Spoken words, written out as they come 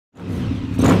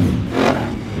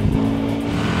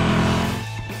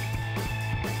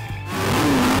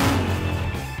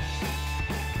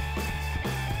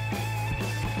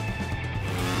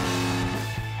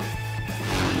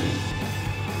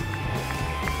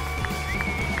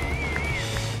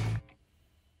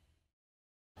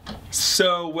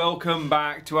So welcome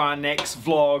back to our next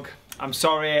vlog. I'm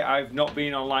sorry I've not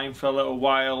been online for a little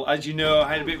while. As you know,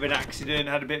 I had a bit of an accident,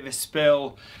 had a bit of a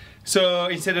spill. So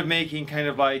instead of making kind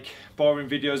of like boring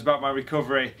videos about my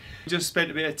recovery, I just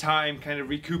spent a bit of time kind of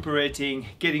recuperating,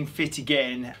 getting fit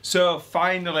again. So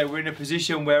finally we're in a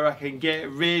position where I can get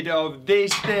rid of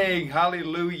this thing.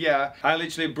 Hallelujah. I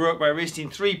literally broke my wrist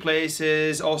in 3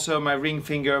 places, also my ring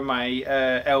finger and my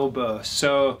elbow.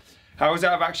 So I was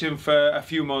out of action for a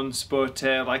few months, but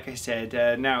like I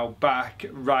said, now back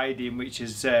riding, which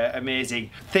is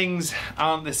amazing. Things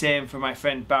aren't the same for my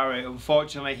friend Barry.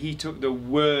 Unfortunately, he took the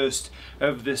worst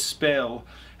of the spill.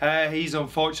 He's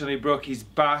unfortunately broke his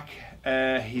back,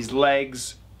 his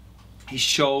legs, his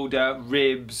shoulder,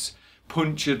 ribs,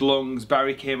 punctured lungs.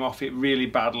 Barry came off it really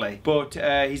badly. But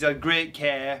he's had great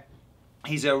care.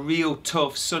 He's a real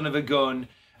tough son of a gun.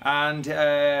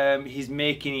 And he's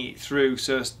making it through.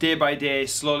 So day by day,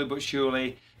 slowly but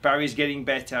surely, Barry's getting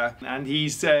better, and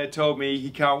he's told me he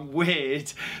can't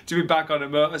wait to be back on a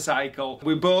motorcycle.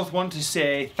 We both want to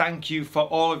say thank you for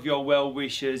all of your well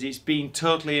wishes. It's been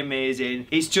totally amazing.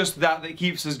 It's just that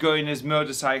keeps us going as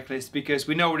motorcyclists, because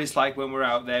we know what it's like when we're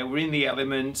out there. We're in the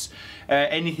elements,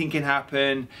 anything can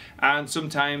happen, and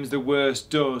sometimes the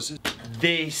worst does.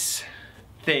 This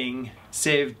thing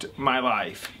saved my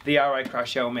life. The RI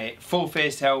crash helmet, full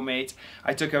face helmet.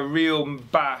 I took a real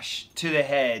bash to the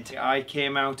head. I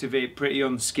came out of it pretty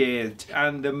unscathed,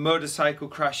 and the motorcycle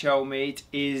crash helmet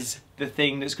is the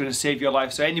thing that's going to save your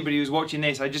life. So anybody who's watching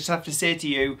this, I just have to say to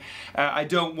you, I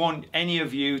don't want any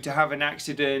of you to have an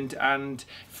accident and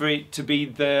for it to be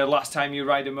the last time you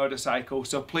ride a motorcycle.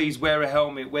 So please wear a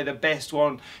helmet, wear the best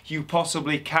one you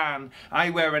possibly can.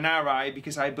 I wear an RI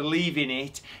because I believe in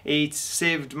it. It's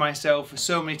saved myself for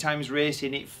so many times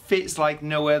racing. It fits like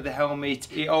no other helmet.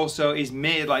 It also is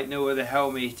made like no other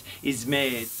helmet is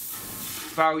made.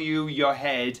 Value your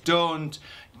head. Don't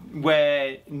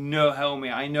wear no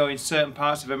helmet. I know in certain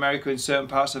parts of America, in certain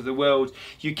parts of the world,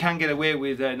 you can get away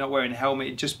with not wearing a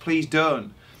helmet. Just please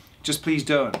don't. Just please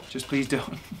don't. Just please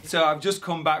don't. So I've just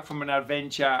come back from an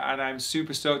adventure, and I'm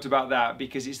super stoked about that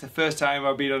because it's the first time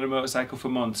I've been on a motorcycle for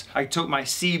months. I took my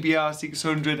CBR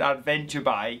 600 adventure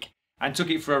bike and took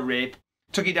it for a rip.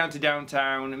 Took it down to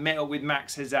downtown, met up with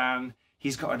Max Hazan.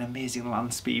 He's got an amazing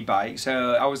land speed bike,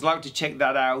 so I was allowed to check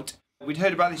that out. We'd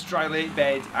heard about this dry lake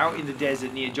bed out in the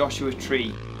desert near Joshua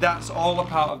Tree. That's all a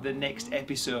part of the next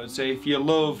episode. So if you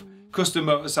love custom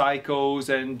motorcycles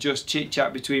and just chit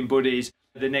chat between buddies,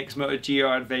 the next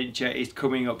MotoGeo adventure is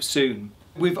coming up soon.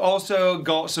 We've also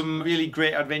got some really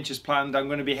great adventures planned. I'm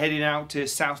going to be heading out to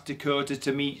South Dakota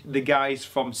to meet the guys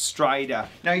from Strider.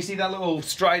 Now you see that little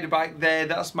Strider bike there?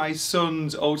 That's my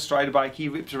son's old Strider bike. He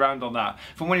ripped around on that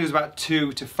from when he was about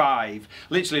 2 to 5,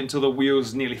 literally until the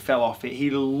wheels nearly fell off it. He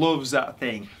loves that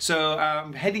thing. So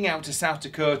I'm heading out to South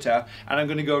Dakota, and I'm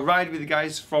going to go ride with the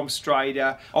guys from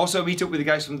Strider. Also meet up with the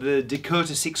guys from the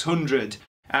Dakota 600,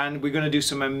 and we're going to do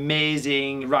some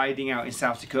amazing riding out in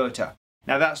South Dakota.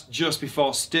 Now that's just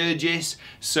before Sturgis,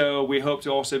 so we hope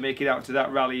to also make it out to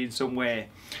that rally in some way.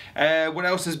 What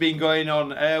else has been going on?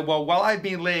 Well, while I've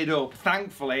been laid up,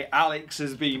 thankfully Alex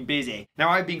has been busy. Now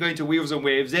I've been going to Wheels and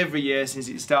Waves every year since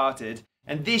it started,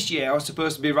 and this year I was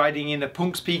supposed to be riding in a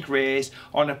Punk's Peak race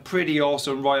on a pretty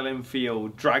awesome Royal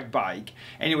Enfield drag bike.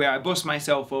 Anyway, I bust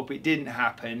myself up, it didn't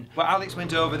happen, but Alex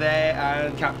went over there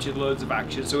and captured loads of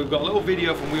action, so we've got a little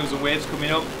video from Wheels and Waves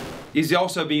coming up. He's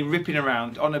also been ripping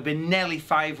around on a Benelli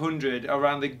 500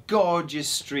 around the gorgeous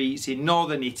streets in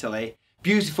northern Italy.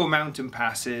 Beautiful mountain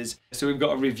passes. So we've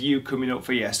got a review coming up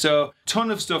for you. So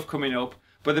ton of stuff coming up.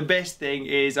 But the best thing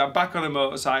is I'm back on a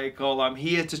motorcycle. I'm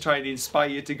here to try and inspire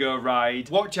you to go ride.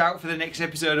 Watch out for the next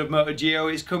episode of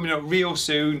MotoGeo. It's coming up real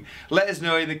soon. Let us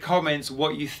know in the comments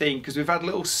what you think, because we've had a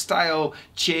little style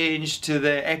change to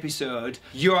the episode.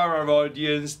 You are our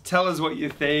audience. Tell us what you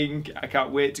think. I can't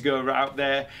wait to go out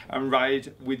there and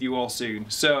ride with you all soon.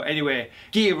 So anyway,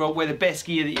 gear up, wear the best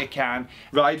gear that you can.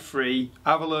 Ride free,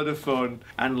 have a load of fun,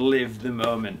 and live the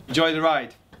moment. Enjoy the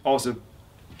ride. Awesome.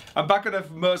 I'm back on a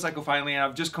motorcycle finally, and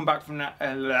I've just come back from that.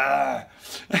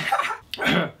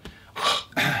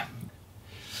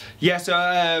 Yeah,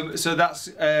 so that's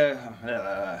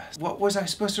what was I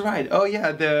supposed to ride? Oh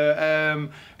yeah, the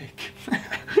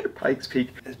Pikes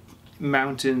Peak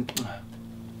mountain.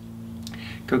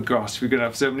 Good gosh, we're gonna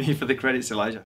have so many for the credits, Elijah.